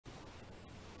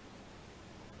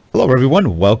Hello,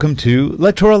 everyone. Welcome to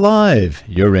Lectora Live,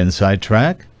 your inside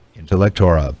track into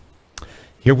Lectora.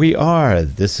 Here we are.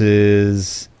 This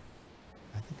is,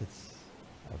 I think it's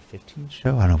our 15th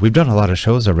show. I don't know. We've done a lot of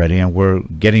shows already, and we're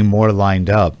getting more lined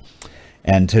up.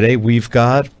 And today we've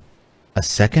got a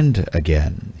second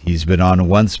again. He's been on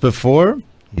once before.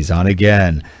 He's on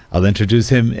again. I'll introduce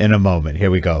him in a moment. Here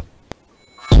we go.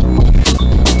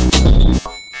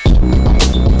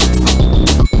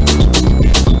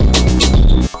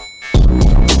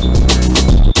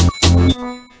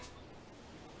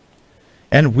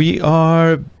 And we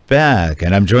are back,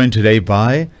 and I'm joined today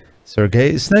by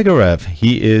Sergey Snegirev.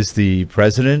 He is the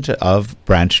president of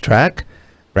BranchTrack,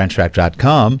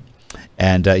 branchtrack.com,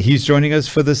 and he's joining us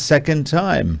for the second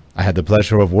time. I had the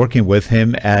pleasure of working with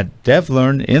him at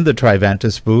DevLearn in the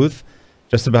Trivantis booth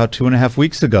just about 2.5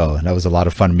 weeks ago, and that was a lot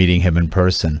of fun meeting him in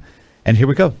person. And here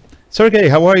we go. Sergey,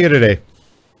 how are you today?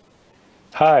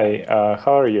 Hi,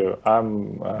 how are you?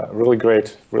 I'm really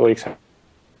great, really excited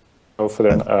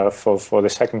for the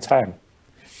second time.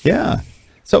 Yeah.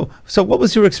 So what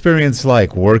was your experience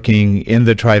like working in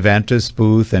the Trivantis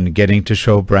booth and getting to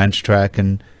show BranchTrack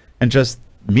and just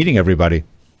meeting everybody?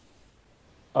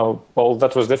 Oh, well,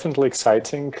 that was definitely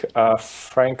exciting.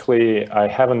 Frankly, I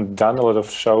haven't done a lot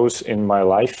of shows in my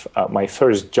life. My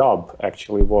first job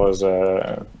actually was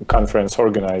a conference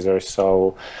organizer,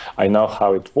 so I know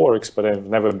how it works, but I've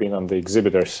never been on the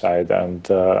exhibitor side. And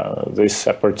this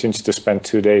opportunity to spend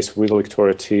 2 days with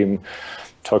Lectora team,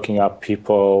 talking up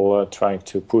people, trying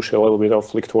to push a little bit of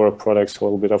Lectora products, a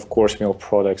little bit of course meal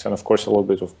products, and of course a little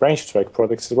bit of BranchTrack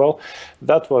products as well.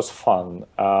 That was fun.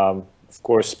 Of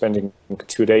course, spending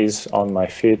 2 days on my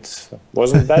feet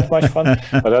wasn't that much fun,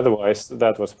 but otherwise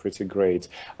that was pretty great.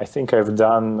 I think I've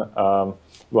done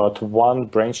about one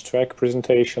BranchTrack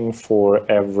presentation for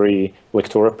every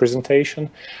Lectora presentation.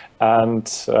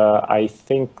 And I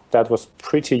think that was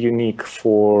pretty unique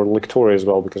for Lectora as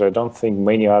well, because I don't think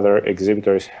many other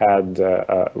exhibitors had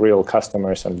real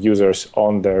customers and users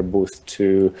on their booth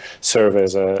to serve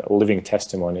as a living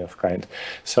testimony of kind.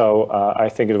 So I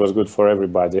think it was good for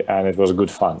everybody, and it was good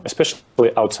fun, especially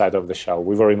outside of the show.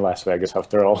 We were in Las Vegas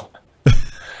after all.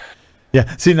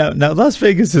 Yeah. See, now Las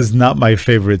Vegas is not my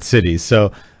favorite city.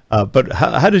 So, but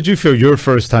how did you feel your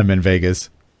first time in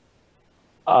Vegas?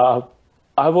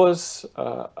 I was,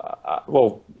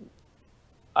 well,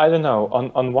 I don't know.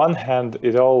 On one hand,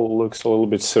 it all looks a little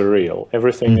bit surreal.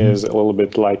 Everything is a little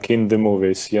bit like in the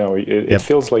movies. You know, it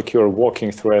feels like you're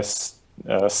walking through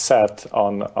a set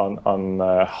on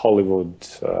Hollywood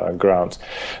grounds,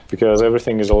 because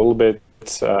everything is a little bit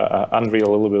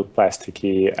unreal, a little bit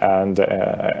plasticky, and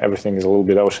everything is a little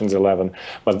bit Ocean's 11.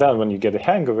 But then when you get the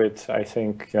hang of it, I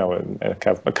think, you know,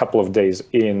 a couple of days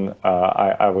in,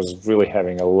 I was really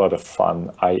having a lot of fun.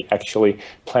 I actually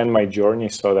planned my journey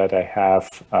so that I have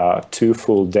 2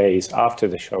 full days after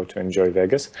the show to enjoy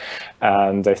Vegas.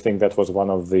 And I think that was one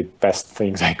of the best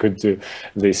things I could do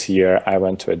this year. I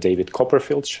went to a David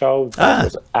Copperfield show. That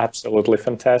was absolutely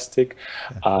fantastic.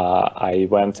 I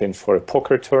went in for a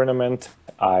poker tournament.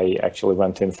 I actually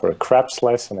went in for a craps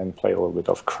lesson and played a little bit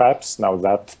of craps. Now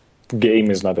that game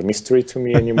is not a mystery to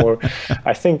me anymore.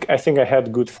 I think I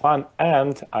had good fun,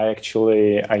 and I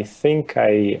think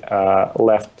I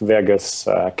left Vegas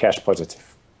cash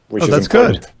positive, which is that's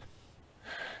important.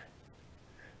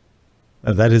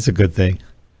 Good. That is a good thing.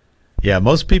 Yeah,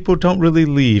 most people don't really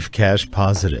leave cash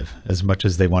positive as much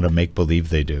as they want to make believe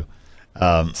they do.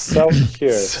 So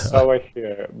I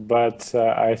hear, but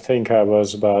I think I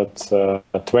was about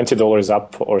 $20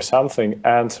 up or something,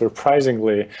 and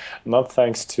surprisingly, not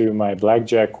thanks to my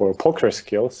blackjack or poker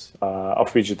skills,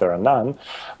 of which there are none,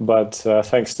 but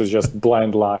thanks to just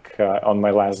blind luck on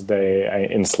my last day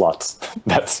in slots.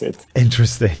 That's it.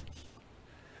 Interesting.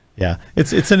 Yeah,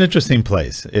 it's an interesting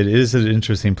place. It is an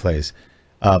interesting place.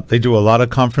 They do a lot of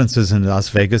conferences in Las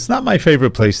Vegas. Not my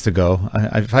favorite place to go.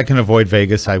 If I can avoid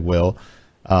Vegas, I will.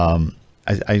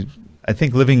 I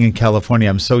think living in California,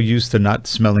 I'm so used to not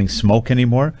smelling smoke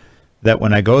anymore that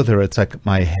when I go there, it's like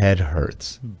my head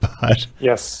hurts. But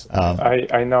yes,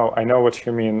 I know what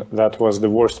you mean. That was the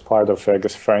worst part of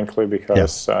Vegas, frankly,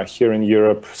 because here in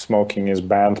Europe, smoking is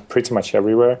banned pretty much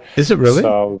everywhere. Is it really?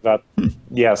 So that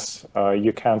yes,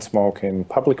 you can't smoke in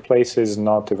public places,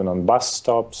 not even on bus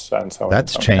stops, and so on.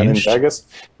 That's changed. And in Vegas,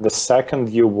 the second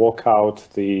you walk out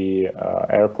the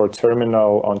airport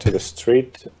terminal onto the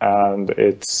street, and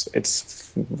it's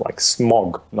like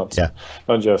smog, not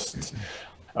just.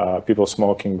 people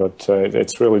smoking, but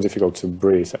it's really difficult to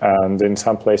breathe. And in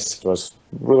some places it was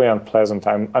really unpleasant.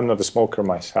 I'm not a smoker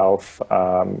myself,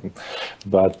 but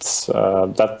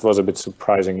that was a bit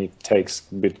surprising. It takes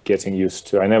a bit getting used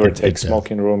to. I never take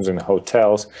smoking rooms in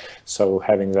hotels, so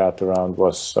having that around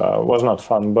was not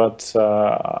fun. But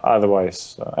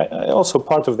otherwise, also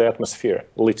part of the atmosphere,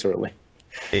 literally.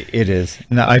 It is.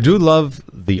 Now, I do love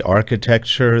the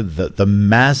architecture, the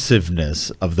massiveness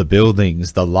of the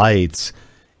buildings, the lights.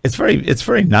 It's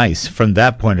very nice from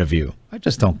that point of view. I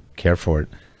just don't care for it.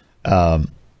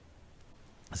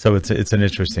 So it's an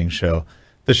interesting show.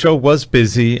 The show was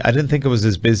busy. I didn't think it was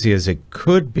as busy as it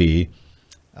could be.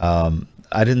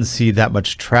 I didn't see that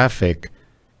much traffic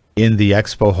in the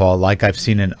expo hall like I've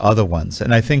seen in other ones.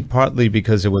 And I think partly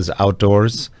because it was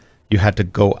outdoors, you had to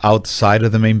go outside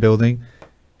of the main building.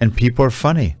 And people are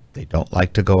funny. They don't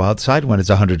like to go outside when it's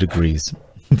 100 degrees.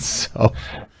 So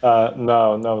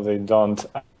no, they don't.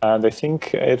 And I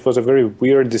think it was a very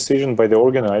weird decision by the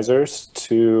organizers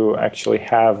to actually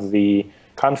have the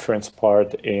conference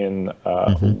part in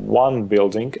one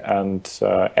building and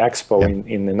expo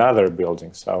in another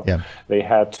building. So they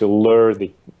had to lure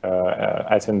the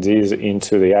attendees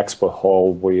into the expo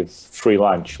hall with free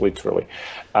lunch, literally.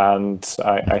 And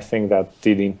I think that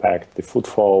did impact the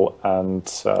footfall, and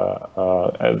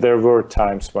there were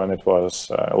times when it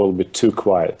was a little bit too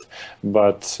quiet.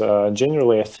 But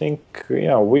generally, I think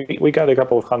we got a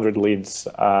couple of hundred leads,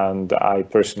 and I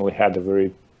personally had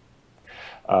a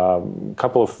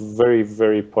couple of very,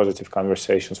 very positive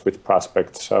conversations with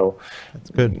prospects. So that's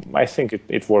good. I think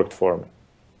it worked for me,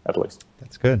 at least.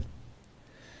 That's good.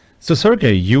 So,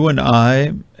 Sergey, you and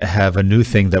I have a new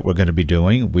thing that we're going to be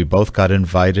doing. We both got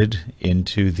invited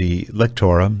into the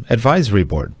Lectora advisory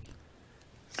board.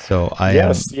 So I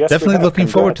am definitely looking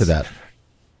forward to that.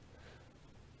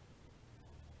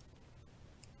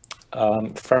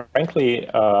 Frankly,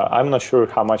 I'm not sure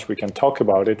how much we can talk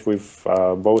about it. We've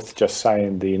both just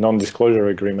signed the non-disclosure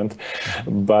agreement,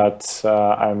 but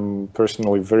I'm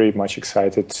personally very much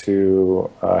excited to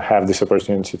have this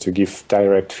opportunity to give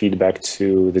direct feedback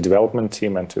to the development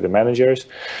team and to the managers.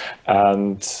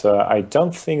 And I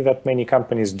don't think that many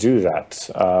companies do that.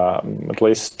 At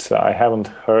least I haven't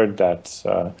heard that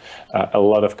a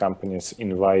lot of companies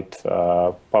invite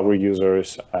power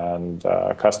users and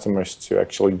customers to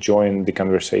actually join the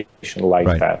conversation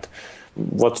like that.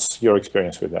 What's your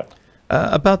experience with that?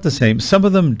 About the same. Some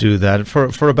of them do that.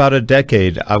 For about a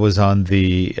decade, I was on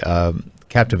the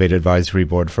Captivate advisory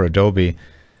board for Adobe.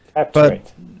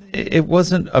 But it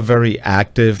wasn't a very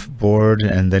active board,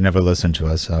 and they never listened to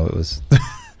us, so it was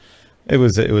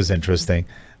it was interesting.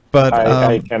 But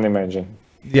I can imagine.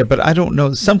 Yeah, but I don't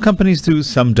know. Some companies do,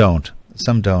 some don't.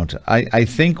 Some don't. I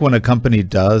think when a company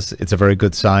does, it's a very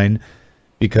good sign,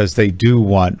 because they do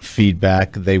want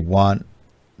feedback. They want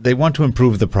to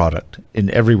improve the product in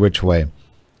every which way.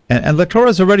 And Lectora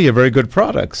is already a very good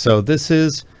product. So this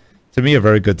is, to me, a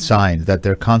very good sign that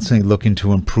they're constantly looking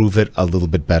to improve it a little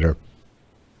bit better.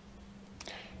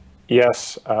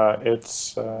 Yes,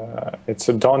 it's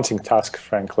a daunting task,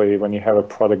 frankly, when you have a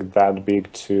product that big,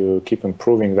 to keep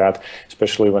improving that,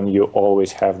 especially when you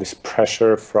always have this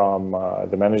pressure from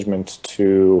the management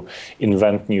to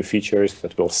invent new features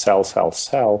that will sell,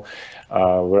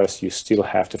 whereas you still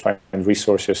have to find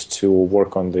resources to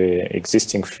work on the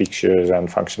existing features and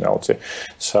functionality.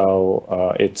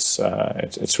 So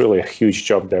it's really a huge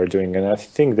job they're doing, and I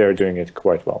think they're doing it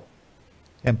quite well.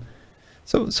 Yeah.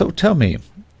 So tell me,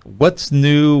 what's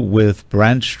new with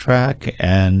BranchTrack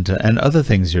and other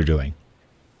things you're doing?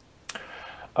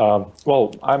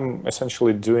 Well, I'm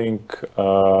essentially doing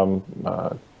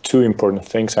two important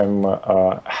things. I'm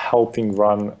helping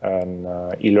run an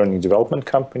e-learning development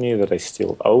company that I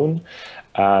still own,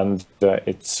 and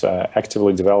it's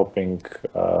actively developing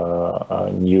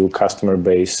a new customer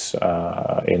base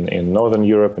in Northern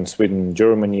Europe, in Sweden,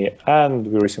 Germany, and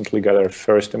we recently got our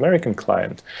first American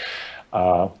client.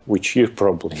 Which you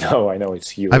probably know. I know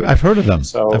it's you. I've heard of them.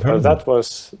 So that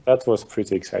was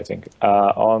pretty exciting.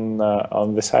 On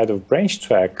the side of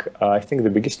BranchTrack, I think the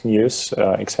biggest news,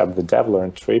 except the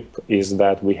DevLearn trip, is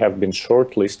that we have been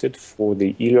shortlisted for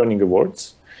the eLearning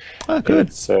Awards. Oh, good.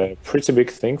 It's a pretty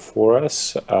big thing for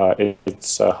us.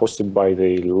 It's hosted by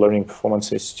the Learning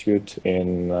Performance Institute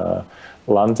in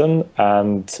London,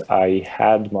 and I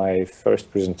had my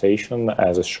first presentation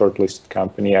as a shortlisted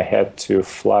company. I had to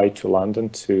fly to London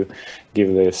to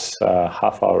give this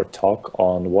half-hour talk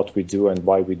on what we do and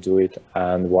why we do it,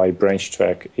 and why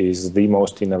BranchTrack is the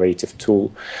most innovative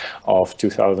tool of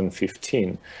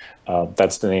 2015.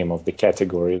 That's the name of the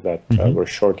category that we're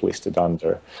shortlisted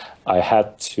under. I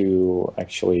had to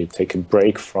actually take a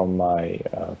break from my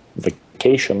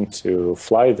vacation to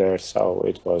fly there, so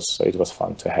it was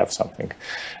fun to have something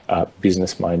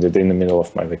business-minded in the middle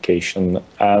of my vacation,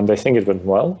 and I think it went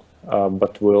well.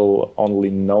 But we'll only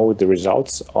know the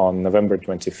results on November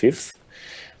 25th.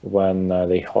 When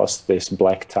they host this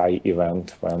black tie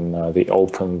event, when they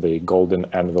open the golden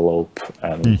envelope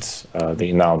and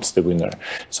they announce the winner.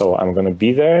 So I'm going to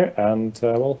be there, and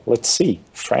well, let's see.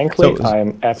 Frankly,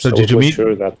 I'm absolutely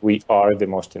sure that we are the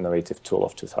most innovative tool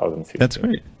of 2015. That's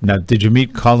great. Now, did you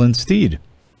meet Colin Steed?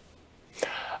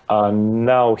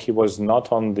 No, he was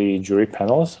not on the jury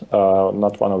panels,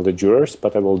 not one of the jurors,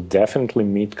 but I will definitely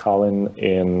meet Colin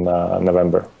in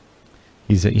November.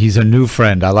 He's a new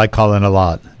friend. I like Colin a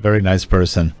lot. Very nice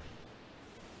person.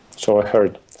 So I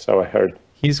heard.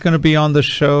 He's going to be on the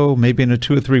show maybe in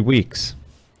 2 or 3 weeks.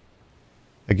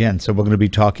 Again, so we're going to be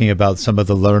talking about some of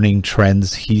the learning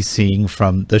trends he's seeing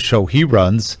from the show he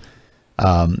runs.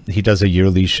 He does a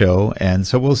yearly show, and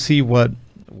so we'll see what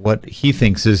he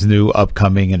thinks is new,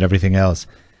 upcoming, and everything else.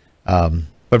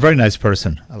 But very nice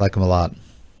person. I like him a lot.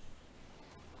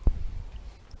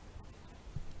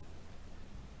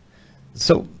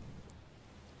 So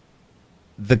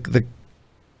the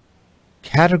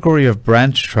category of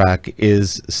branch track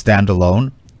is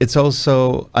standalone. It's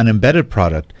also an embedded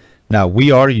product. Now, we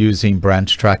are using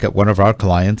branch track at one of our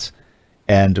clients,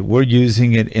 and we're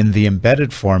using it in the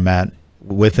embedded format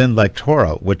within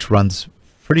Lectora, which runs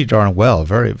pretty darn well,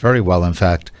 very, very well, in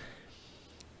fact.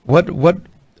 What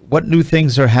new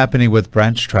things are happening with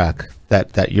branch track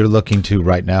that you're looking to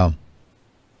right now?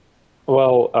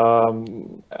 Well,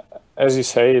 as you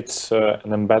say, it's an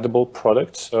embeddable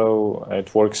product, so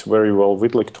it works very well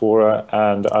with Lectora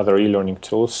and other e-learning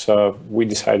tools. We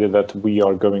decided that we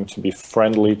are going to be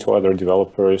friendly to other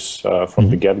developers from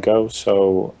the get-go,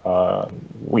 so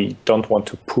we don't want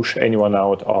to push anyone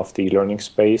out of the e-learning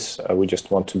space. We just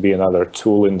want to be another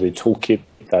tool in the toolkit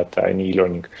that any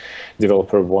e-learning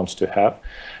developer wants to have.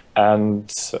 And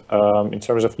in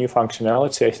terms of new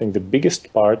functionality, I think the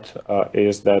biggest part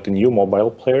is that a new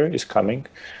mobile player is coming.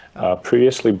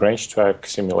 Previously, branch track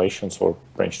simulations or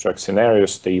branch track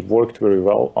scenarios, they worked very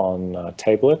well on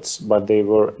tablets, but they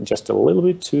were just a little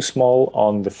bit too small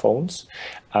on the phones.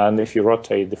 And if you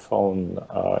rotate the phone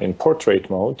in portrait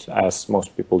mode, as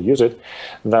most people use it,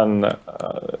 then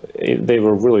they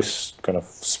were really kind of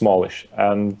smallish.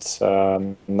 And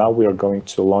now we are going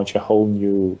to launch a whole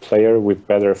new player with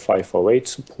better 508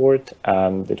 support,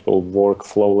 and it will work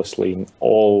flawlessly in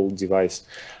all device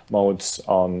modes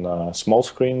on small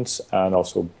screens, and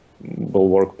also will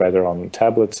work better on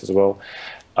tablets as well.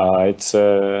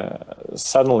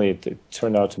 Suddenly it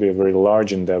turned out to be a very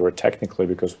large endeavor technically,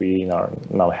 because we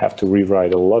now have to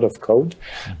rewrite a lot of code,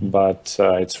 but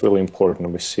it's really important.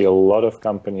 We see a lot of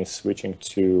companies switching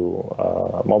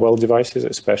to mobile devices,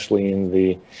 especially in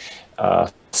the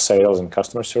sales and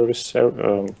customer service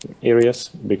areas,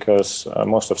 because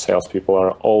most of salespeople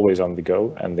are always on the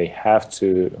go, and they have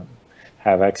to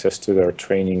have access to their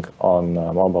training on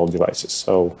mobile devices.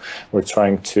 So we're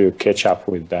trying to catch up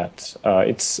with that.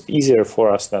 It's easier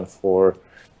for us than for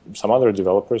some other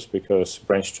developers, because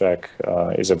branch track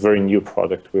is a very new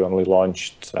product. We only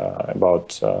launched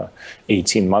about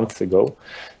 18 months ago.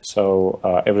 So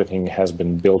everything has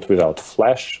been built without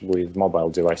Flash, with mobile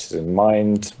devices in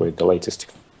mind, with the latest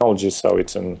technology. So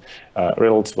it's a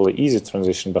relatively easy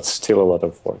transition, but still a lot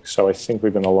of work. So I think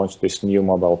we're going to launch this new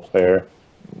mobile player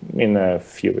in a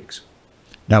few weeks.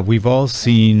 Now, we've all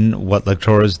seen what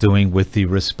Lectora is doing with the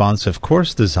responsive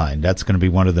course design. That's going to be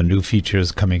one of the new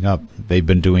features coming up. They've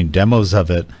been doing demos of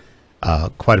it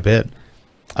quite a bit.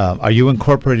 Are you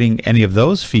incorporating any of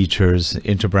those features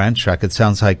into branch track? It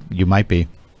sounds like you might be.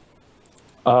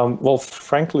 Well,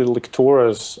 frankly,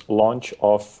 Lectora's launch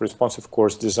of responsive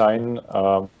course design,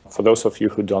 for those of you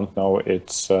who don't know,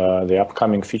 it's the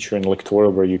upcoming feature in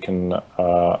Lectora where you can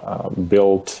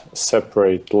build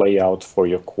separate layout for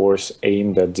your course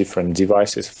aimed at different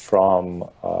devices, from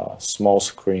small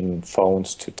screen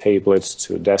phones to tablets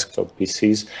to desktop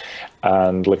PCs.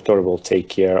 And Lectora will take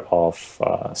care of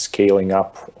scaling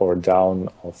up or down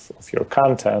of your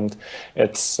content.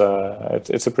 It's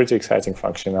a pretty exciting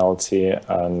functionality,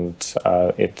 and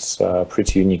it's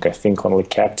pretty unique. I think only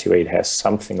Captivate has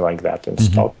something like that in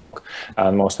stock,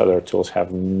 and most other tools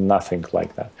have nothing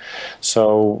like that.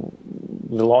 So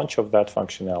the launch of that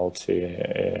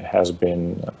functionality has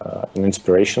been an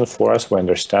inspiration for us. We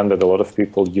understand that a lot of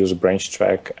people use branch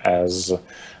track as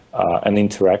an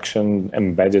interaction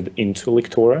embedded into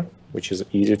Lectora, which is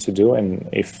easy to do. And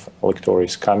if Lectora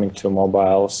is coming to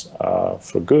mobiles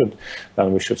for good,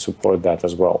 then we should support that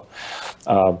as well.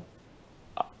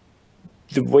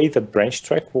 The way that Branch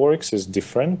Track works is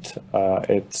different.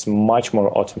 It's much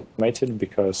more automated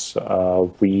because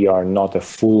we are not a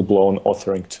full-blown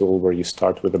authoring tool where you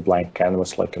start with a blank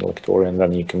canvas like in Lectora and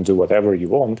then you can do whatever you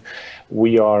want.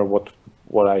 We are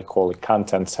what I call a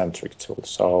content-centric tool.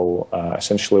 So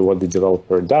essentially what the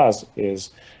developer does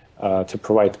is to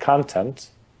provide content,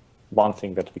 one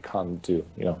thing that we can't do,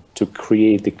 to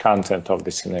create the content of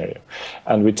the scenario.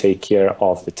 And we take care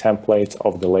of the template,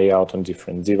 of the layout on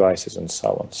different devices and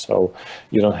so on. So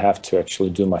you don't have to actually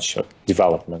do much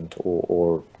development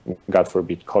or God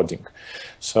forbid, coding.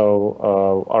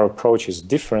 So our approach is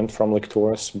different from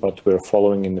Lectora's, but we're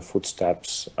following in the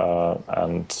footsteps.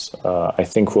 And I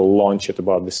think we'll launch it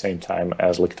about the same time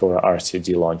as Lectora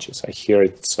RCD launches. I hear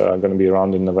it's going to be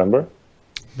around in November.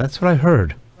 That's what I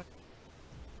heard.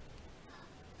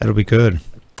 That'll be good.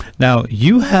 Now,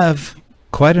 you have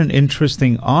quite an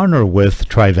interesting honor with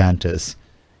Trivantis.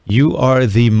 You are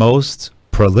the most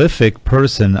prolific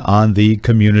person on the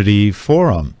community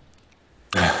forum.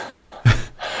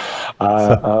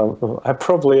 I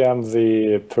probably am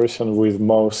the person with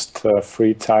most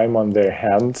free time on their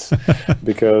hands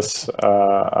because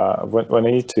when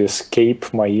I need to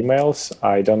escape my emails,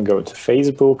 I don't go to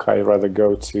Facebook. I rather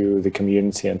go to the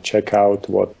community and check out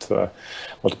what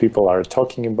people are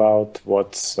talking about,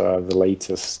 what's the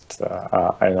latest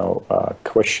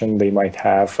question they might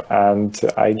have, and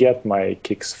I get my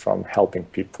kicks from helping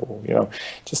people.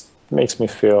 Just makes me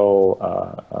feel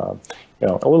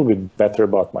a little bit better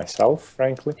about myself,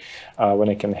 frankly, when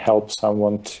I can help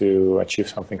someone to achieve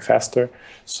something faster.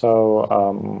 So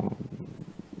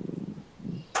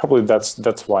probably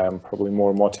that's why I'm probably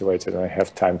more motivated and I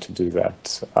have time to do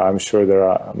that. I'm sure there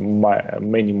are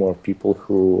many more people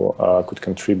who could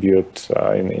contribute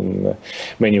in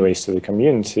many ways to the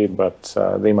community, but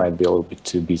they might be a little bit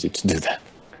too busy to do that.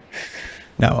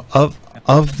 Now,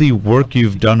 of the work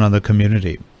you've done on the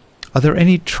community, are there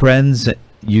any trends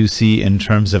you see in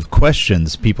terms of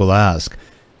questions people ask,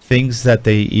 things that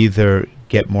they either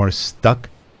get more stuck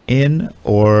in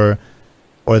or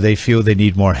they feel they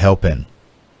need more help in?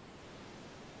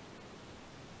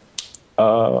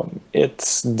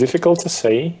 It's difficult to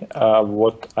say.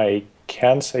 What I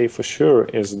can say for sure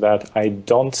is that I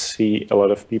don't see a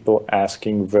lot of people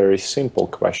asking very simple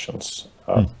questions.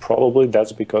 Probably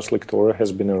that's because Lectora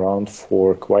has been around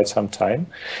for quite some time,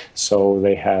 so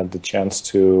they had the chance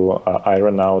to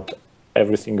iron out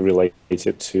everything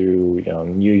related to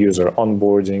new user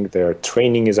onboarding. Their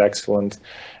training is excellent.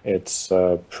 It's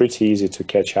pretty easy to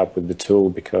catch up with the tool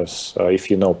because if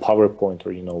you know PowerPoint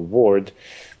or Word,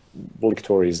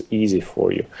 Lectora is easy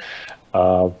for you.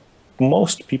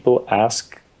 Most people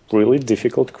ask really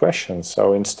difficult questions.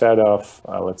 So instead of,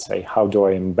 let's say, how do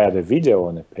I embed a video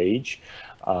on a page,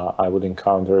 I would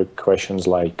encounter questions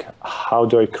like, how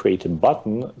do I create a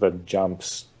button that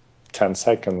jumps 10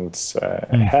 seconds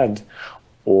ahead?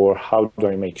 Or how do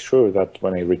I make sure that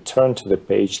when I return to the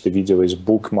page, the video is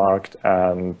bookmarked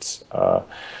and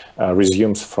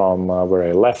resumes from where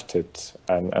I left it,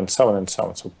 and so on and so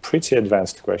on. So pretty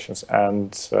advanced questions.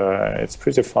 And it's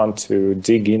pretty fun to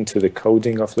dig into the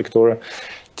coding of Lectora,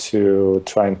 to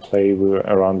try and play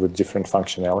around with different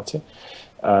functionality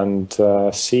and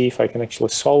see if I can actually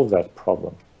solve that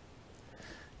problem.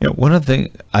 One of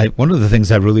the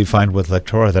things I really find with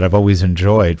Lectora that I've always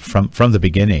enjoyed from the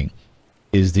beginning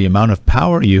is the amount of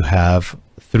power you have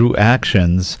through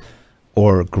actions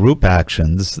or group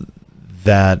actions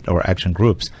or action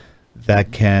groups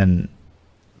that can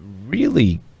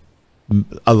really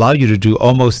allow you to do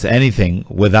almost anything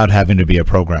without having to be a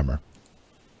programmer.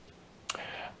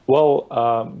 Well,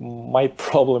 my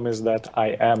problem is that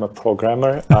I am a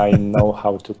programmer. I know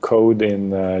how to code in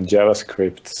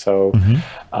JavaScript. So,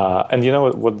 and you know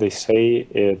what they say?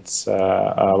 It's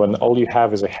when all you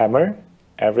have is a hammer,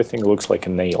 everything looks like a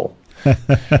nail.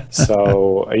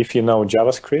 So if you know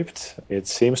JavaScript, it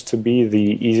seems to be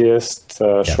the easiest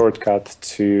shortcut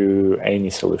to any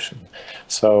solution.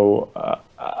 So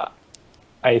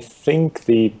I think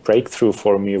the breakthrough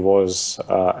for me was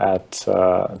at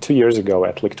 2 years ago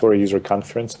at Lectora User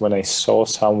Conference when I saw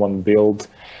someone build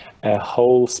a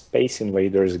whole Space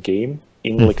Invaders game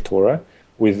in Lectora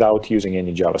without using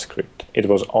any JavaScript. It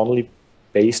was only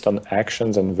based on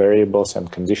actions and variables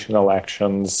and conditional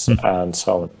actions and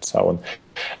so on and so on.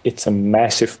 It's a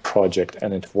massive project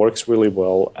and it works really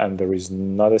well, and there is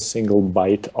not a single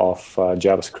byte of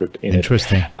JavaScript in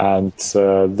Interesting. it. And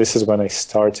this is when I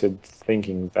started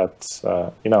thinking that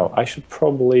I should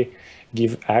probably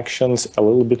give actions a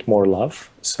little bit more love.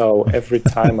 So every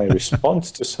time I respond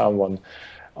to someone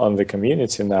on the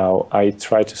community now, I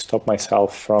try to stop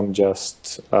myself from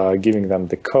just giving them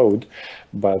the code,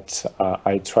 but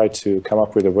I try to come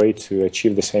up with a way to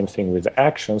achieve the same thing with the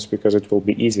actions, because it will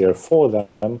be easier for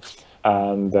them.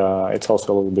 And it's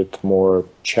also a little bit more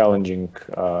challenging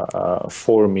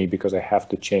for me, because I have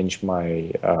to change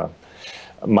my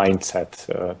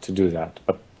mindset to do that.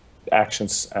 But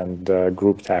actions and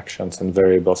grouped actions and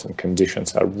variables and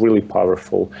conditions are really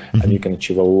powerful, and you can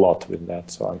achieve a lot with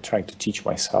that. So I'm trying to teach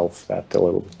myself that a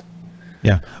little bit.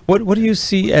 Yeah. What do you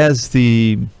see as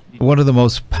one of the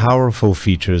most powerful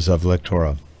features of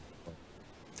Lectora?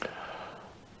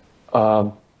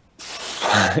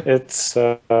 It's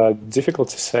difficult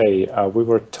to say. We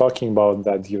were talking about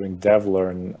that during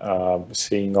DevLearn,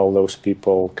 seeing all those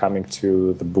people coming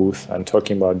to the booth and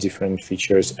talking about different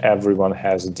features. Everyone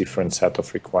has a different set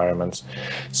of requirements.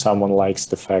 Someone likes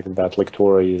the fact that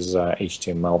Lectora is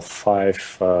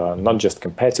HTML5, not just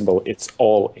compatible, it's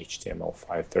all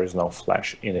HTML5. There is no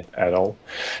Flash in it at all.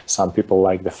 Some people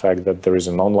like the fact that there is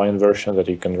an online version that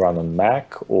you can run on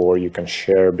Mac, or you can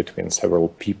share between several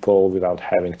people without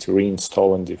having to reinstall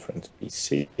on different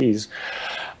PCs.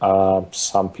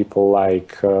 Some people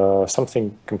like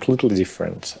something completely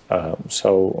different.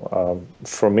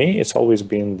 For me, it's always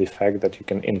been the fact that you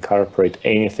can incorporate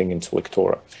anything into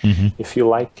Lectora. If you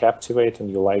like Captivate and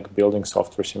you like building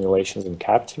software simulations in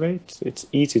Captivate, it's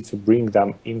easy to bring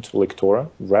them into Lectora,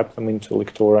 wrap them into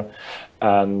Lectora,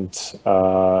 and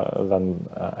then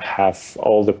have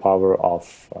all the power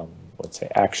of, let's say,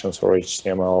 actions or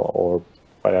HTML or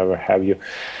whatever have you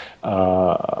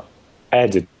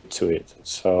added to it.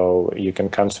 So you can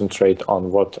concentrate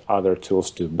on what other tools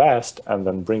do best and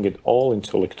then bring it all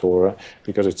into Lectora,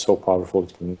 because it's so powerful,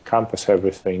 it can encompass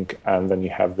everything, and then you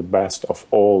have the best of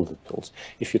all the tools.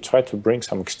 If you try to bring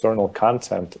some external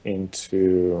content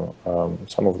into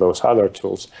some of those other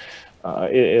tools,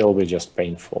 it'll be just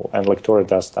painful, and Lectora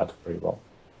does that very well.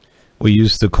 We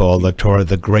used to call Lectora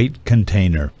the great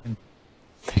container,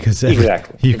 because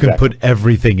you can put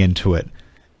everything into it.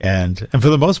 And for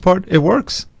the most part, it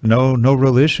works. No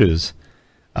real issues.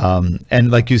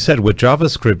 And like you said, with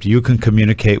JavaScript, you can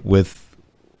communicate with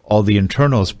all the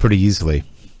internals pretty easily.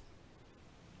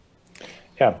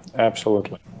 Yeah,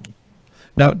 absolutely.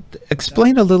 Now,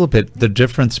 explain a little bit the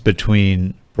difference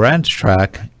between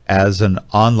BranchTrack as an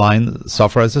online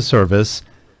software as a service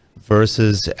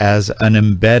versus as an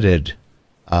embedded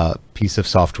piece of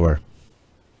software.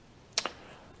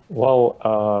 Well,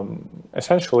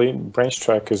 essentially,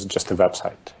 BranchTrack is just a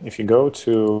website. If you go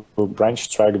to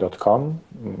branchtrack.com,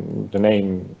 the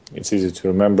name, it's easy to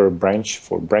remember: branch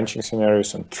for branching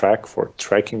scenarios and track for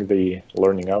tracking the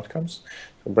learning outcomes.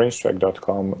 So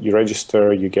branchtrack.com, you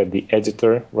register, you get the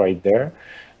editor right there.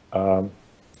 You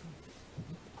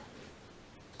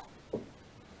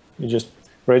just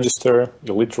register,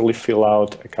 you literally fill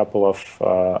out a couple of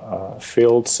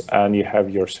fields, and you have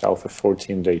yourself a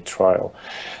 14-day trial.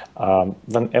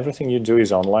 Then everything you do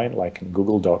is online, like in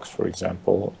Google Docs, for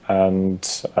example, and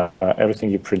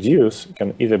everything you produce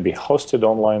can either be hosted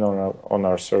online on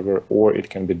our server, or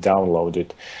it can be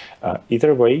downloaded.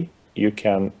 Either way, you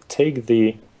can take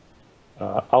the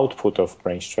output of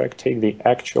BranchTrack, take the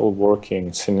actual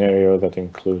working scenario that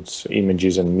includes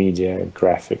images and media,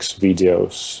 graphics,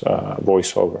 videos,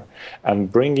 voiceover,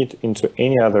 and bring it into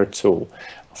any other tool.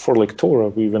 For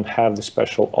Lectora, we even have the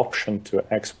special option to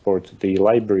export the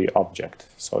library object,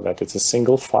 so that it's a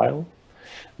single file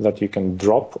that you can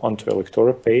drop onto a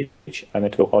Lectora page, and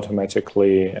it will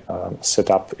automatically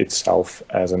set up itself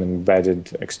as an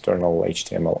embedded external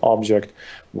HTML object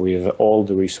with all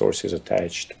the resources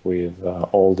attached, with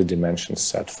all the dimensions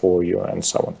set for you, and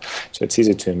so on. So it's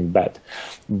easy to embed.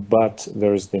 But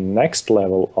there's the next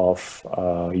level of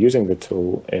using the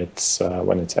tool. It's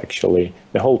when it's actually,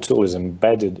 the whole tool is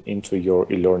embedded into your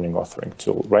eLearning authoring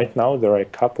tool. Right now, there are a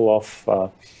couple of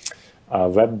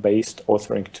web-based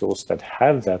authoring tools that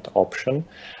have that option,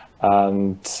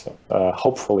 and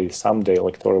hopefully someday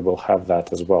Lectora will have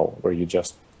that as well, where you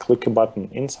just click a button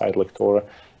inside Lectora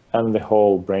and the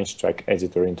whole BranchTrack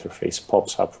editor interface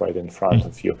pops up right in front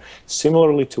of you,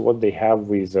 similarly to what they have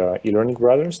with eLearning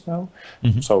Brothers now.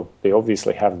 So they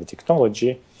obviously have the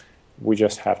technology. We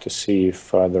just have to see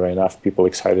if there are enough people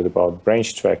excited about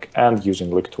BranchTrack and using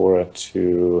Lectora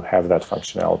to have that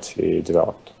functionality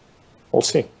developed. We'll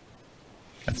see.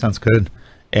 That sounds good.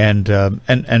 And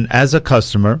as a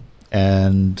customer,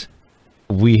 and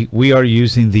we are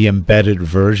using the embedded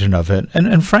version of it,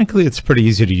 and frankly, it's pretty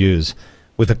easy to use.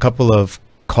 With a couple of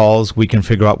calls, we can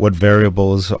figure out what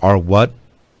variables are what,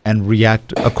 and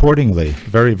react accordingly.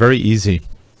 Very, very easy.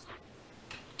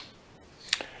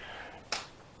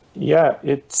 Yeah,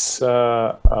 it's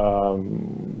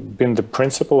been the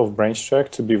principle of BranchTrack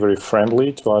to be very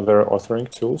friendly to other authoring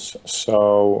tools.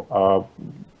 So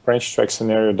BranchTrack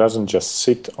scenario doesn't just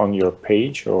sit on your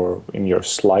page or in your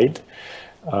slide.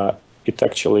 It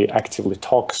actually actively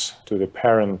talks to the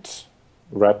parent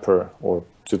wrapper or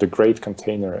to the grade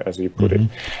container, as you put it,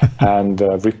 and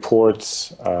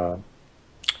reports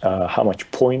how much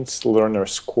points the learner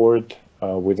scored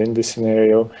within the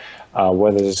scenario,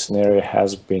 whether the scenario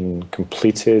has been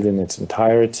completed in its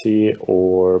entirety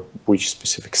or which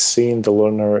specific scene the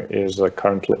learner is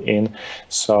currently in.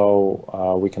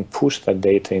 So we can push that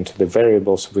data into the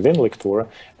variables within Lectora,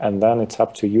 and then it's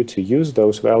up to you to use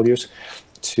those values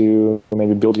to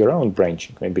maybe build your own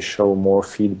branching, maybe show more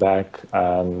feedback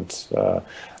and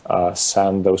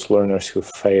send those learners who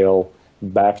fail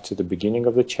back to the beginning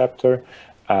of the chapter.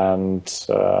 And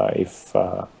if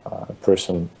a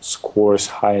person scores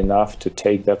high enough, to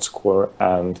take that score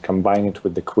and combine it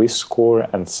with the quiz score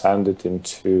and send it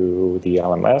into the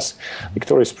LMS.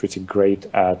 Lectora is pretty great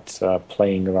at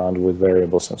playing around with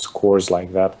variables and scores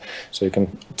like that. So you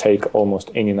can take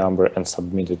almost any number and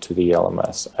submit it to the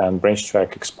LMS. And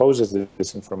BranchTrack exposes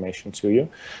this information to you,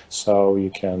 so you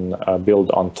can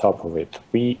build on top of it.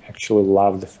 We actually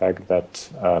love the fact that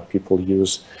people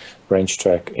use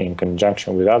BranchTrack in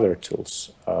conjunction with other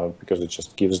tools because it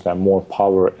just gives them more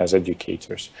power as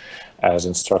educators, as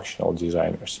instructional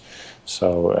designers.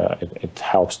 So it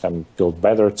helps them build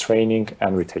better training,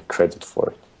 and we take credit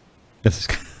for it. Yes.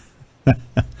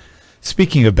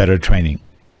 Speaking of better training,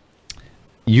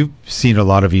 you've seen a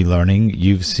lot of e-learning.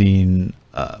 You've seen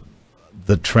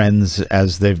the trends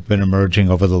as they've been emerging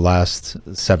over the last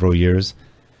several years.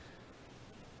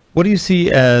 What do you see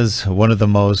as one of the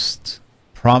most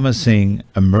promising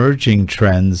emerging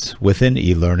trends within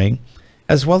e-learning,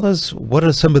 as well as what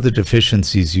are some of the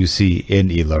deficiencies you see in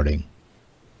e-learning?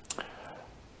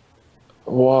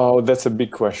 Wow, that's a big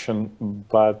question,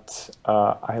 but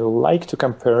I like to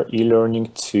compare e-learning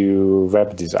to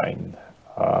web design.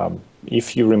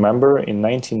 If you remember, in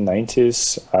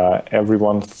 1990s,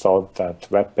 everyone thought that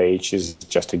web page is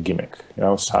just a gimmick. You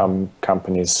know, some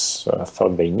companies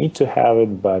thought they need to have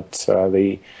it, but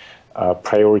they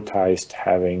prioritized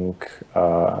having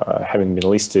been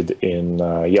listed in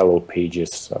yellow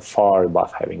pages far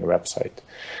above having a website.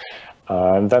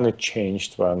 And then it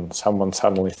changed when someone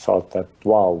suddenly thought that,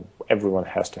 wow, everyone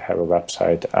has to have a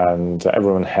website and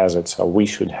everyone has it, so we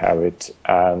should have it.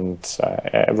 And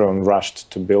everyone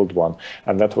rushed to build one.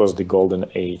 And that was the golden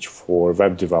age for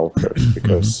web developers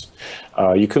because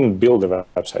you couldn't build a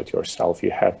website yourself.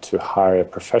 You had to hire a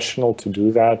professional to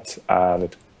do that, and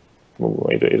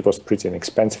it was pretty an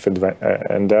expensive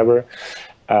endeavor.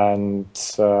 And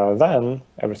then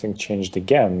everything changed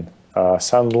again.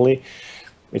 Suddenly,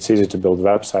 it's easy to build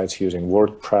websites using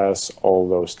WordPress, all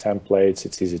those templates.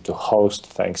 It's easy to host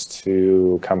thanks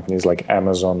to companies like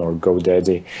Amazon or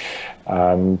GoDaddy.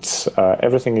 And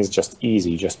everything is just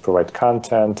easy. You just provide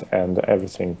content and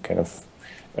everything kind of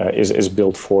is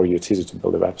built for you. It's easy to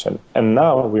build a website. And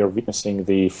now we are witnessing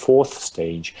the fourth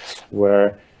stage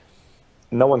where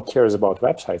no one cares about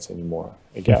websites anymore.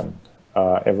 Again,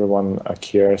 everyone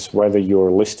cares whether you're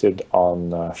listed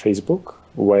on Facebook,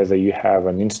 whether you have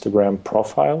an Instagram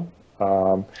profile,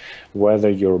 whether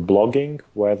you're blogging,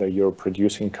 whether you're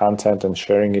producing content and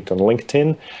sharing it on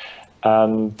LinkedIn.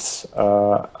 And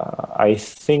I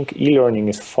think e-learning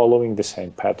is following the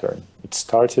same pattern. It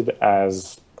started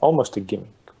as almost a gimmick.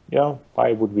 You know,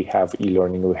 why would we have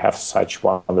e-learning? We have such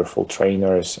wonderful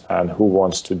trainers, and who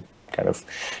wants to kind of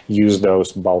use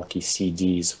those bulky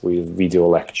CDs with video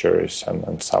lectures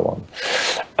and so on.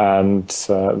 And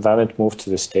then it moved to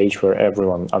the stage where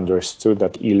everyone understood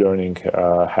that e-learning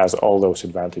has all those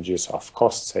advantages of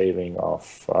cost saving,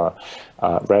 of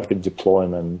rapid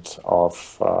deployment,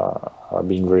 of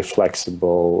being very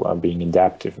flexible, being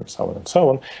adaptive, and so on and so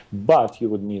on. But you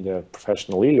would need a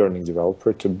professional e-learning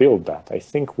developer to build that. I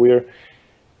think we're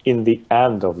in the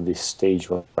end of this stage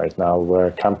right now,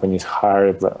 where companies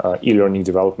hire e-learning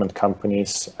development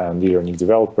companies and e-learning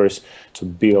developers to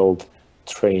build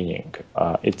training.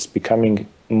 It's becoming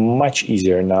much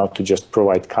easier now to just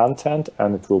provide content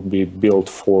and it will be built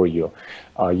for you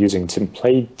using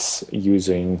templates,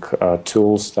 using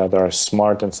tools that are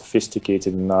smart and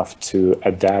sophisticated enough to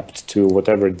adapt to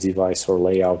whatever device or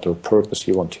layout or purpose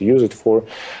you want to use it for.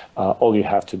 All you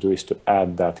have to do is to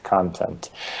add that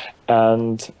content.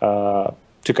 And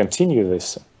to continue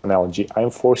this analogy, I'm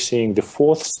foreseeing the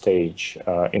fourth stage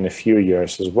in a few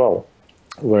years as well.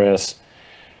 Whereas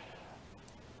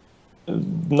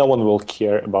no one will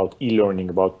care about e-learning,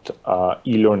 about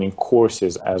e-learning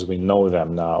courses as we know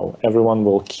them now. Everyone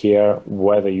will care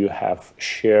whether you have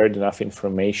shared enough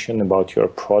information about your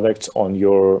products on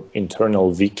your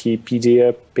internal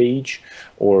Wikipedia page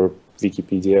or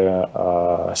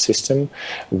Wikipedia system,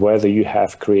 whether you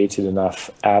have created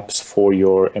enough apps for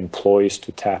your employees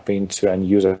to tap into and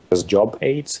use as job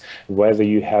aids, whether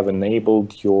you have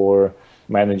enabled your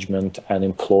management and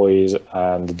employees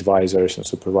and advisors and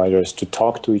supervisors to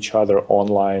talk to each other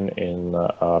online in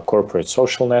corporate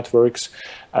social networks,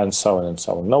 and so on and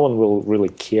so on. No one will really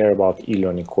care about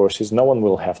e-learning courses. No one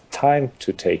will have time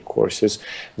to take courses.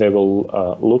 They will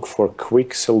look for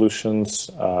quick solutions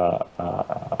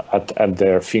at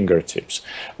their fingertips.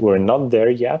 We're not there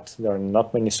yet. There are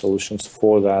not many solutions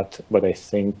for that, but I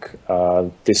think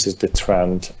this is the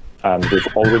trend. And we've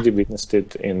already witnessed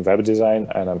it in web design,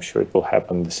 and I'm sure it will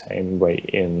happen the same way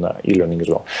in e-learning as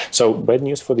well. So bad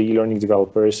news for the e-learning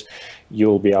developers,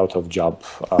 you'll be out of job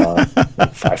in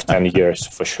 5-10 years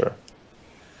for sure.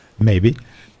 Maybe.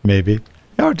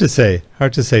 Hard to say.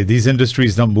 These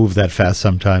industries don't move that fast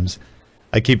sometimes.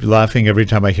 I keep laughing every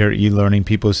time I hear e-learning,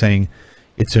 people saying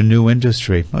it's a new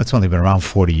industry. Well, it's only been around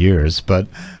 40 years, but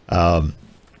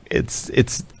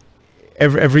it's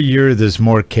every year there's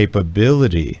more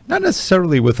capability, not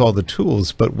necessarily with all the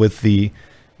tools, but with the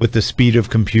speed of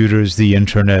computers, the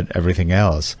internet, everything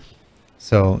else.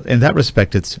 So in that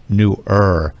respect, it's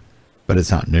newer, but it's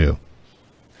not new.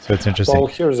 So it's interesting. Well,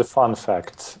 here's a fun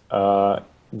fact.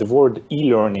 The word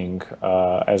e-learning,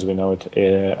 as we know it,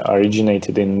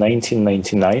 originated in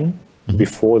 1999. Mm-hmm.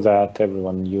 Before that,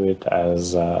 everyone knew it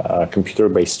as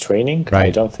computer-based training. Right. I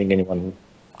don't think anyone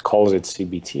calls it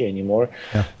CBT anymore.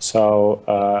 Yeah. So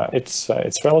it's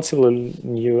relatively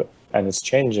new and it's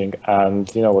changing. And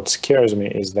what scares me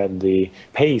is that the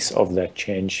pace of that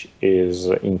change is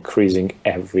increasing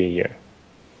every year.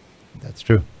 That's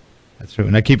true.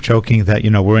 And I keep joking that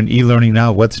we're in e-learning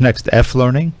now. What's next?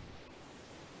 F-learning?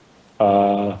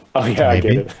 Oh yeah, maybe. I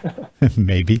get it.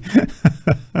 Maybe.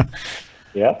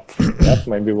 Yep.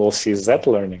 Maybe we'll see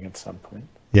Z-learning at some point.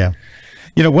 Yeah.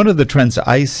 One of the trends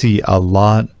I see a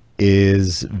lot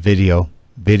is video.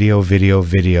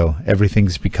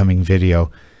 Everything's becoming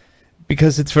video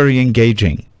because it's very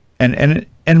engaging. And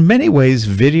in many ways,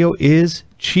 video is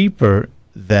cheaper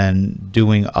than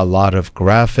doing a lot of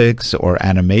graphics or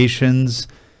animations,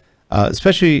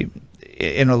 especially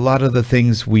in a lot of the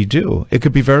things we do. It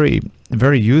could be very,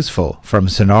 very useful, from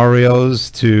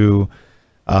scenarios to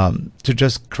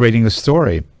just creating a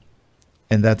story.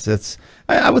 And that's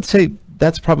I would say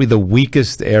that's probably the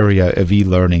weakest area of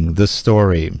e-learning, the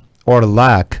story, or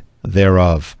lack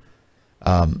thereof.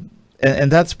 And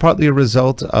that's partly a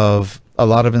result of a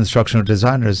lot of instructional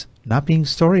designers not being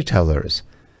storytellers.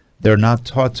 They're not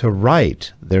taught to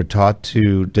write. They're taught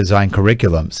to design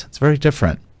curriculums. It's very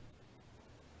different.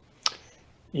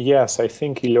 Yes, I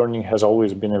think e-learning has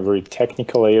always been a very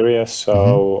technical area.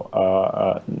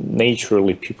 So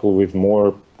naturally, people with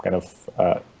more kind of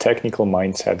technical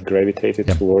mindset gravitated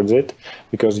towards it,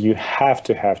 because you have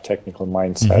to have technical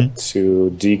mindset to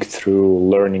dig through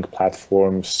learning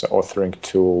platforms, authoring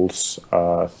tools,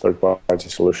 third-party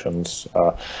solutions,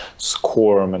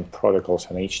 SCORM and protocols,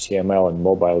 and HTML and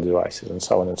mobile devices, and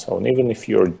so on and so on. Even if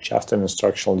you're just an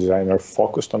instructional designer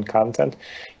focused on content,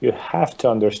 you have to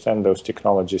understand those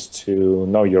technologies to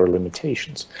know your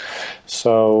limitations.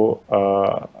 So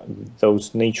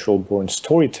those natural-born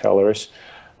storytellers,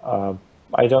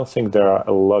 I don't think there are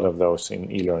a lot of those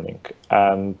in e-learning,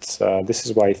 and this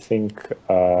is why I think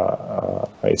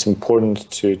it's important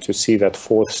to see that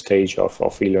fourth stage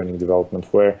of e-learning development,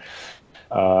 where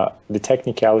the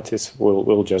technicalities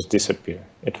will just disappear.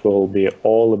 It will be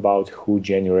all about who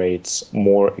generates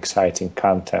more exciting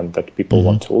content that people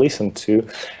want to listen to,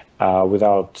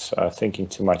 without thinking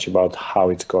too much about how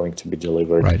it's going to be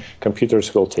delivered. Right.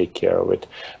 Computers will take care of it,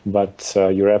 but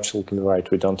you're absolutely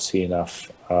right. We don't see enough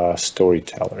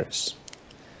storytellers.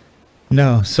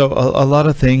 No, so a lot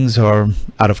of things are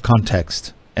out of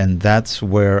context, and that's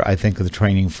where I think the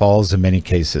training falls in many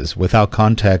cases. Without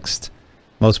context,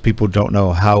 most people don't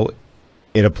know how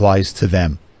it applies to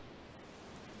them.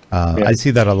 I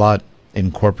see that a lot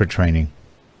in corporate training.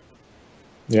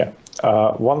 Yeah.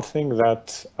 One thing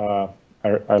that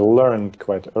I learned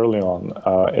quite early on,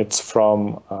 it's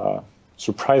from,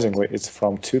 surprisingly, it's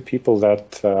from two people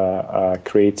that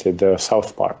created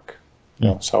South Park.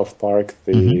 South Park,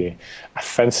 the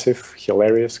offensive,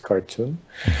 hilarious cartoon.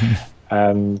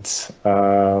 And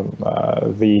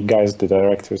the guys, the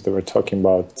directors, they were talking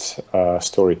about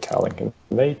storytelling. And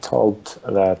they told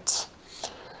that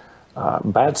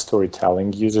Bad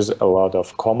storytelling uses a lot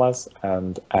of commas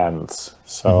and ands.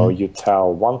 So you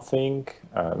tell one thing,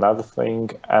 another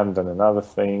thing, and then another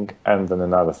thing, and then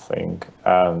another thing,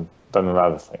 and then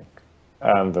another thing,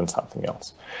 and then something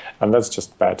else. And that's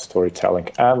just bad storytelling.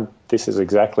 And this is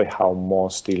exactly how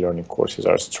most e-learning courses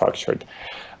are structured.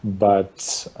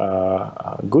 But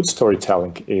good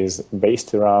storytelling is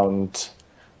based around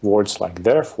words like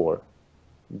therefore,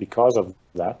 because of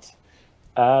that,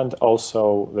 and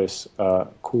also this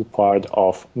cool part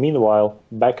of meanwhile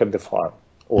back at the farm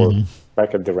or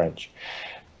back at the ranch.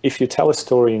 If you tell a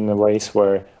story in a ways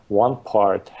where one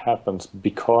part happens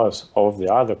because of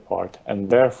the other part, and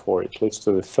therefore it leads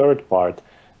to the third part,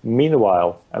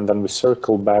 meanwhile, and then we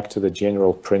circle back to the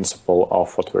general principle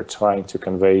of what we're trying to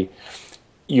convey,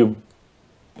 you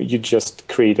just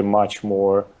create a much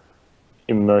more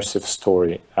immersive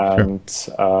story. And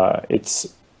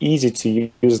it's easy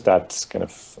to use that kind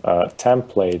of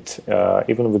template,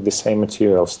 even with the same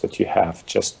materials that you have.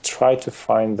 Just try to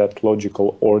find that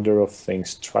logical order of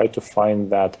things. Try to find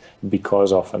that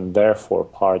because of and therefore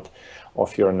part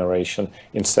of your narration,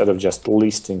 instead of just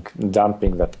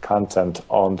dumping that content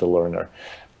on the learner.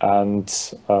 And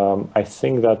I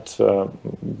think that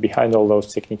behind all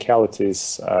those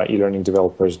technicalities, e-learning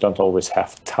developers don't always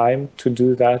have time to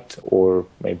do that, or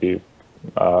maybe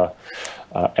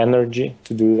energy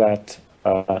to do that.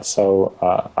 So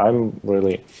I'm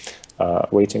really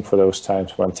waiting for those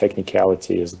times when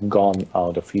technicality is gone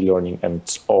out of e-learning and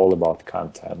it's all about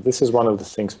content. This is one of the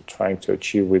things we're trying to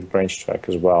achieve with BranchTrack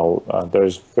as well.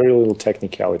 There's very little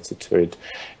technicality to it.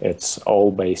 It's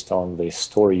all based on the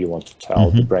story you want to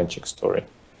tell, the branching story.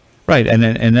 Right, and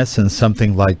in essence,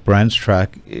 something like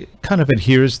BranchTrack kind of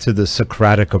adheres to the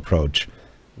Socratic approach,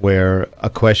 where a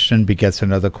question begets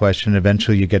another question,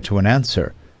 eventually you get to an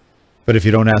answer. But if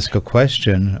you don't ask a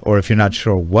question, or if you're not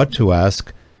sure what to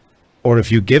ask, or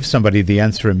if you give somebody the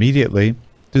answer immediately,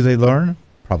 do they learn?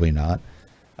 Probably not.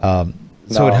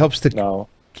 So it helps to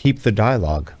keep the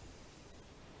dialogue.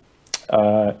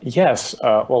 Yes.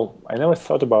 Well, I never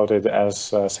thought about it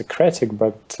as Socratic,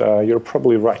 but you're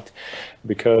probably right.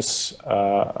 Because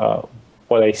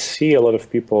what I see a lot of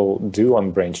people do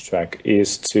on BranchTrack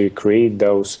is to create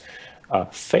those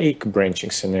fake branching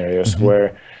scenarios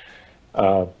where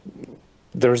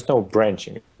there's no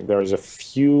branching. There's a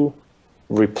few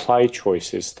reply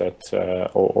choices that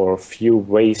or a few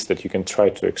ways that you can try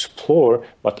to explore,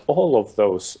 but all of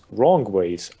those wrong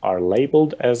ways are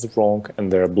labeled as wrong and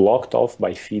they're blocked off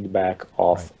by feedback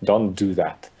of don't do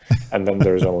that. And then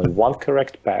there's only one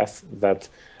correct path that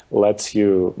lets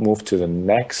you move to the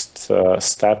next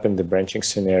step in the branching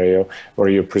scenario, where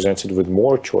you're presented with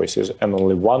more choices and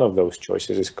only one of those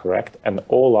choices is correct and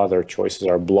all other choices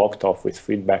are blocked off with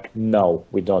feedback, no,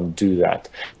 we don't do that.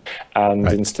 And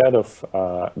instead of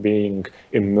being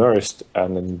immersed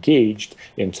and engaged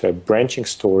into a branching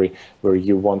story where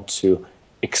you want to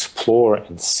explore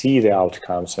and see the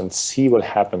outcomes and see what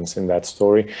happens in that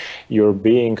story, you're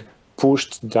being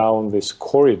pushed down this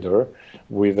corridor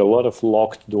with a lot of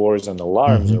locked doors and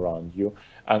alarms around you,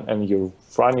 and you're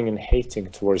running and hating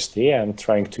towards the end,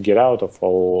 trying to get out of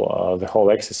all the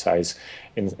whole exercise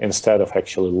instead of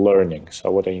actually learning. So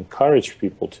what I encourage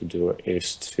people to do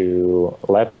is to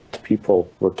let people,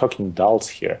 we're talking adults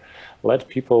here, let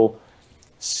people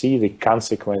see the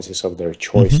consequences of their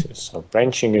choices. So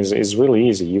branching is really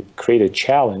easy. You create a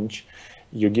challenge,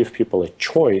 you give people a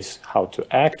choice how to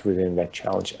act within that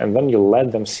challenge, and then you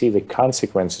let them see the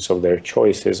consequences of their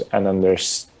choices and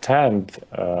understand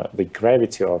the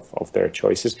gravity of their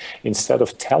choices, instead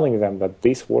of telling them that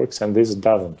this works and this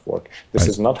doesn't work. This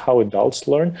is not how adults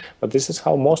learn, but this is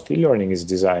how most e-learning is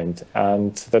designed.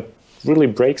 And that really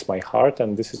breaks my heart,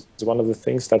 and this is one of the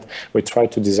things that we try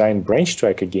to design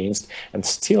BranchTrack against, and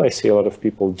still I see a lot of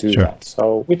people do that.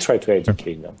 So we try to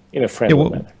educate them in a friendly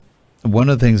manner. One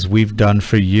of the things we've done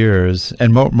for years,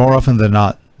 and more often than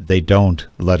not, they don't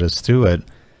let us do it.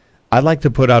 I like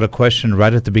to put out a question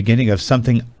right at the beginning of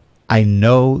something I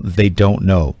know they don't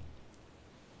know,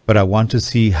 but I want to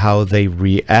see how they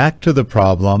react to the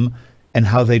problem and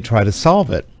how they try to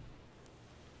solve it.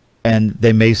 And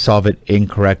they may solve it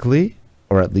incorrectly,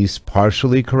 or at least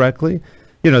partially correctly.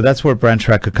 You know, that's where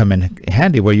BranchTrack could come in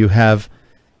handy, where you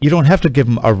don't have to give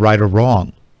them a right or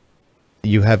wrong.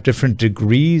 You have different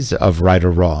degrees of right or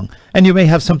wrong, and you may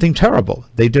have something terrible.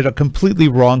 They did a completely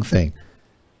wrong thing,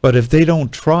 but if they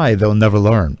don't try, they'll never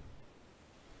learn.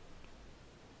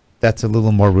 That's a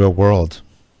little more real world.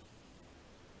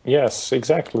 Yes,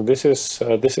 exactly. This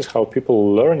is how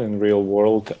people learn in real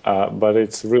world, but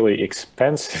it's really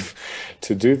expensive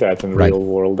to do that in Right. real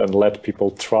world and let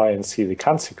people try and see the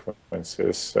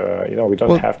consequences. We don't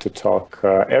Well, have to talk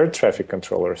air traffic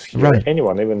controllers here. right.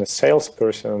 Anyone, even a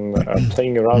salesperson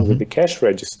playing around with the cash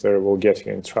register will get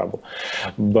you in trouble.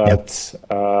 Yep. But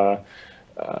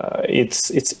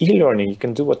it's e-learning. You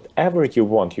can do whatever you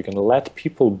want. You can let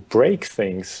people break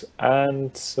things,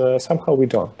 and somehow we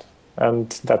don't. And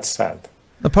that's sad.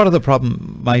 The part of the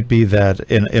problem might be that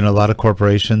in a lot of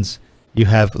corporations, you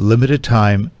have limited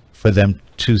time for them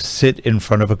to sit in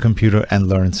front of a computer and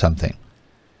learn something.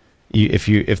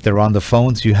 If they're on the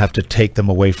phones, you have to take them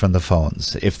away from the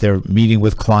phones. If they're meeting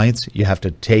with clients, you have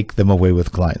to take them away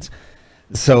with clients.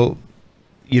 So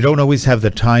you don't always have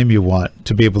the time you want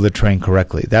to be able to train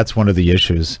correctly. That's one of the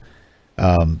issues.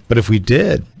 But if we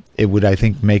did, it would, I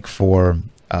think, make for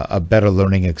a better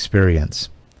learning experience.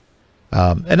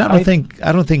 And I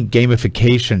don't think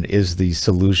gamification is the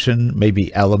solution.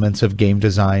 Maybe elements of game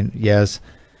design, yes,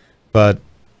 but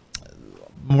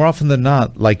more often than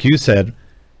not, like you said,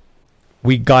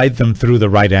 we guide them through the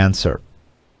right answer.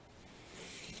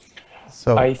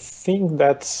 So I think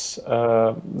that's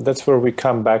where we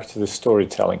come back to the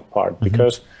storytelling part,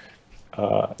 because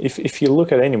if you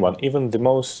look at anyone, even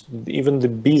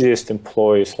the busiest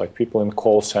employees, like people in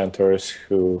call centers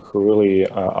who really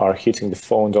are hitting the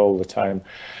phones all the time,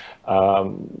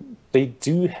 they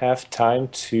do have time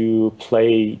to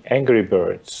play Angry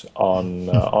Birds on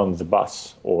the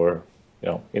bus, or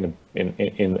in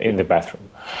the bathroom.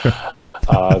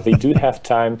 They do have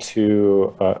time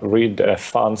to read a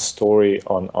fun story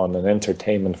on an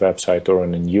entertainment website or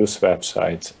on a news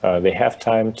website. They have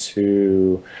time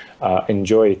to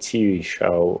enjoy a TV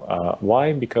show.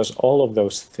 Why? Because all of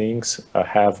those things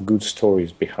have good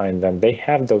stories behind them. They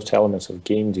have those elements of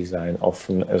game design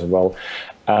often as well.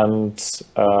 And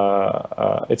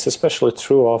it's especially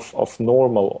true of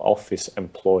normal office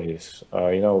employees,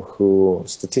 who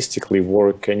statistically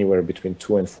work anywhere between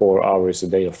 2 and 4 hours a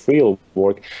day of real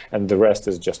work, and the rest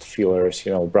is just fillers,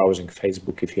 browsing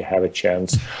Facebook if you have a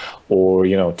chance, or,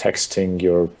 texting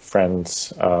your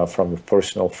friends from a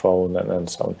personal phone and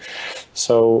so on.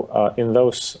 So in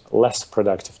those less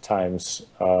productive times,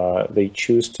 they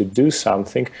choose to do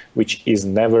something which is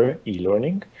never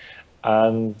e-learning.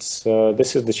 And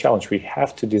this is the challenge. We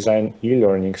have to design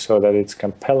e-learning so that it's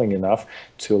compelling enough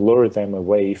to lure them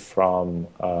away from,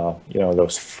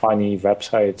 those funny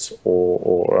websites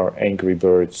or Angry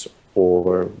Birds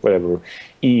or whatever,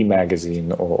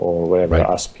 e-magazine or whatever, right.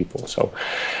 us people. So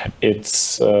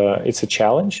it's a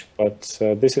challenge, but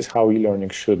this is how e-learning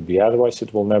should be. Otherwise,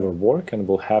 it will never work, and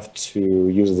we'll have to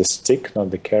use the stick,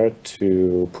 not the carrot,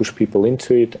 to push people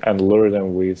into it and lure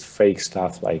them with fake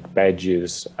stuff like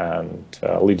badges and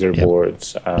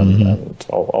leaderboards and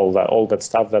all that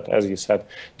stuff that, as you said,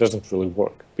 doesn't really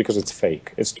work because it's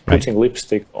fake. It's putting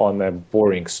lipstick on a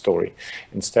boring story.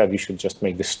 Instead, you should just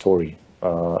make the story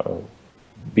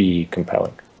be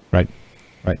compelling. Right.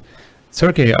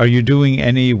 Sergey, are you doing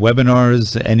any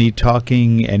webinars, any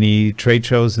talking, any trade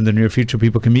shows in the near future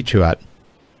people can meet you at?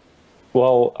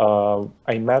 Well,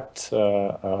 I met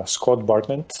Scott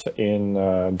Bartnett in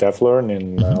DevLearn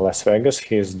in Las Vegas.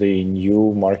 He's the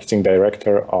new marketing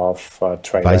director of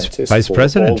Triventis. Vice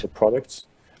President? All the products.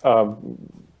 I'm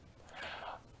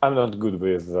not good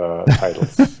with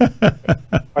titles.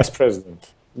 Vice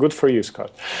President. Good for you,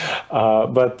 Scott.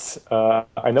 But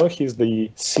I know he's the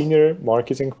senior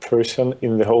marketing person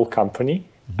in the whole company,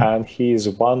 and he is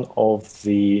one of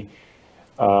the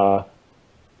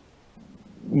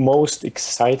most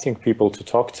exciting people to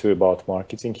talk to about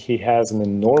marketing. He has an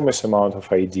enormous amount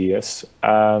of ideas,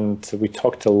 and we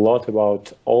talked a lot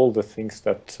about all the things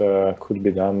that could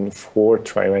be done for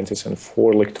Triventis and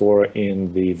for Lectora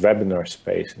in the webinar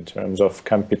space, in terms of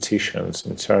competitions,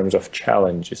 in terms of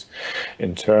challenges,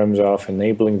 in terms of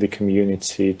enabling the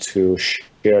community to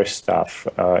share stuff,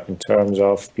 in terms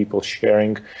of people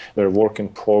sharing their work in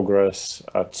progress,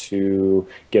 to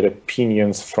get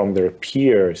opinions from their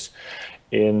peers.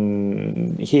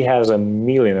 He has a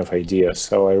million of ideas,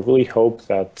 so I really hope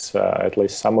that at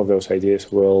least some of those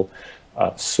ideas will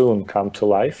soon come to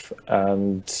life,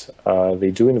 and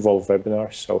they do involve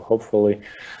webinars, so hopefully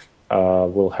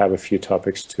we'll have a few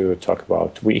topics to talk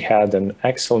about. We had an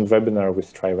excellent webinar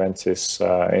with Triventis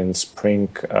in spring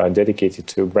dedicated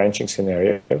to branching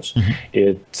scenarios.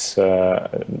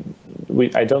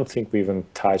 I don't think we even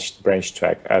touched branch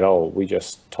track at all. We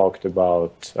just talked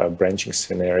about branching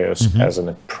scenarios as an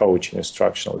approach in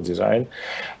instructional design.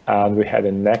 And we had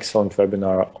an excellent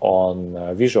webinar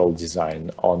on visual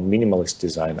design, on minimalist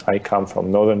design. I come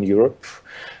from Northern Europe.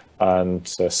 And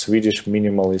Swedish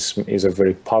minimalism is a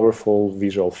very powerful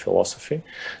visual philosophy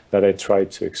that I try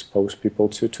to expose people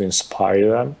to inspire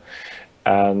them.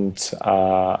 And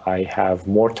I have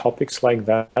more topics like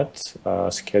that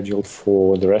scheduled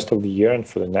for the rest of the year and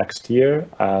for the next year.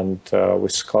 And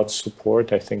with Scott's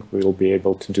support, I think we'll be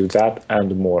able to do that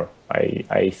and more.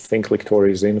 I think Lectora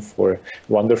is in for a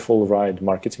wonderful ride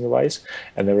marketing-wise,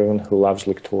 and everyone who loves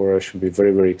Lectora should be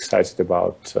very, very excited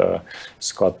about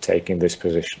Scott taking this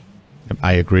position.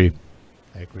 I agree.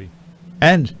 I agree.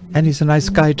 And he's a nice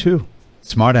guy too.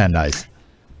 Smart and nice.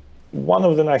 One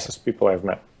of the nicest people I've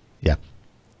met. Yeah,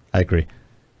 I agree.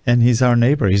 And he's our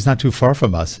neighbor. He's not too far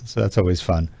from us, so that's always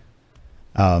fun.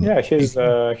 Yeah, he's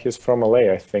from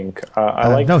LA, I think. I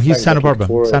like. No, he's Santa Barbara.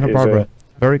 Santa Barbara,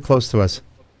 very close to us.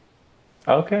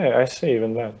 Okay, I see.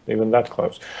 Even that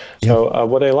close. So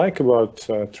what I like about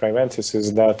Triventis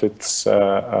is that it's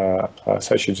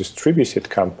such a distributed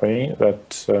company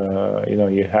that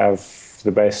you have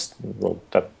the best. Well,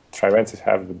 that Triventis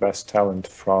have the best talent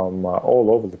from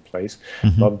all over the place,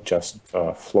 not just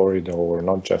Florida or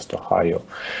not just Ohio.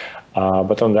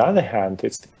 But on the other hand,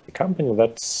 it's a company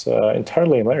that's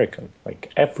entirely American.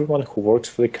 Like everyone who works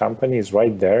for the company is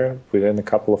right there within a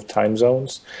couple of time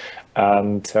zones.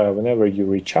 And whenever you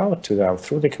reach out to them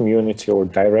through the community or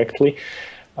directly,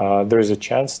 there is a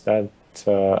chance that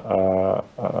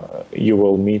you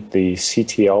will meet the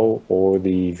CTO or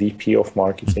the VP of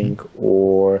marketing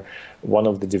or one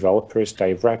of the developers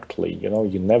directly.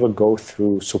 You never go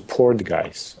through support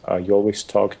guys. You always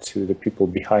talk to the people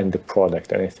behind the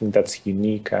product, and I think that's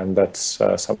unique, and that's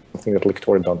something that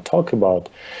Lectora don't talk about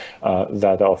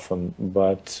that often.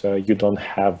 But you don't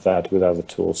have that with other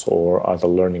tools or other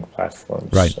learning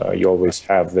platforms. Right. You always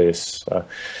have this,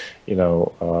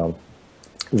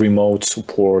 remote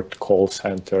support call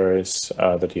centers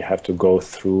that you have to go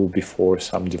through before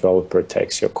some developer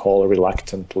takes your call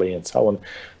reluctantly and so on.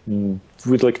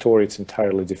 With Lectora, it's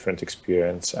entirely different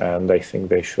experience, and I think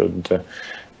they should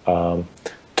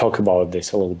talk about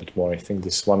this a little bit more. I think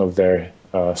this is one of their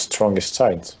strongest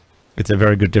sides. It's a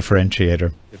very good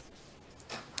differentiator.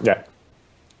 Yeah.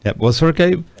 Yeah. Well,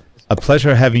 Sergey, a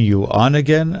pleasure having you on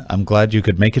again. I'm glad you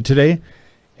could make it today.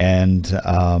 And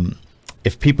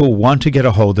if people want to get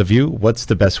a hold of you, what's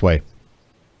the best way?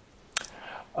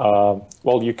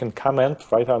 Well, you can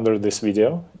comment right under this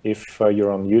video. If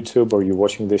you're on YouTube or you're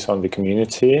watching this on the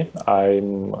community,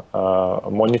 I'm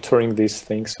monitoring these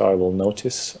things, so I will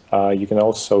notice. You can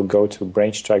also go to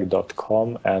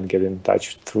branchtrack.com and get in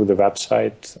touch through the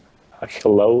website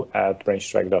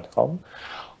hello@branchtrack.com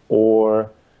or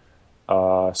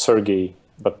Sergey,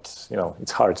 but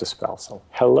it's hard to spell, so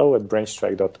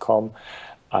hello@branchtrack.com.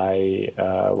 I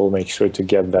will make sure to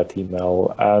get that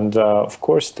email. And of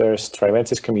course, there's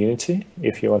Triventis community.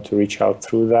 If you want to reach out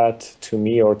through that to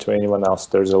me or to anyone else,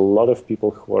 there's a lot of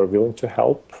people who are willing to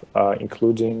help,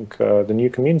 including the new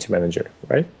community manager,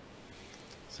 right?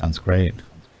 Sounds great.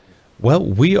 Well,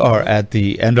 we are at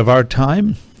the end of our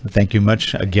time. Thank you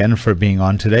much again for being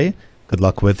on today. Good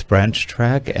luck with Branch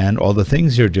Track and all the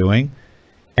things you're doing.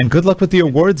 And good luck with the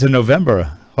awards in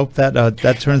November. Hope that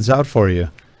that turns out for you.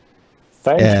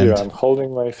 Thank you. I'm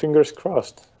holding my fingers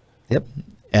crossed. Yep.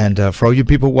 And for all you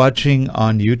people watching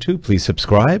on YouTube, please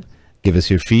subscribe. Give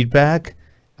us your feedback.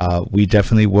 We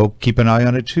definitely will keep an eye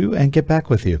on it too and get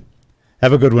back with you.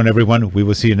 Have a good one, everyone. We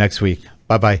will see you next week.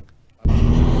 Bye-bye.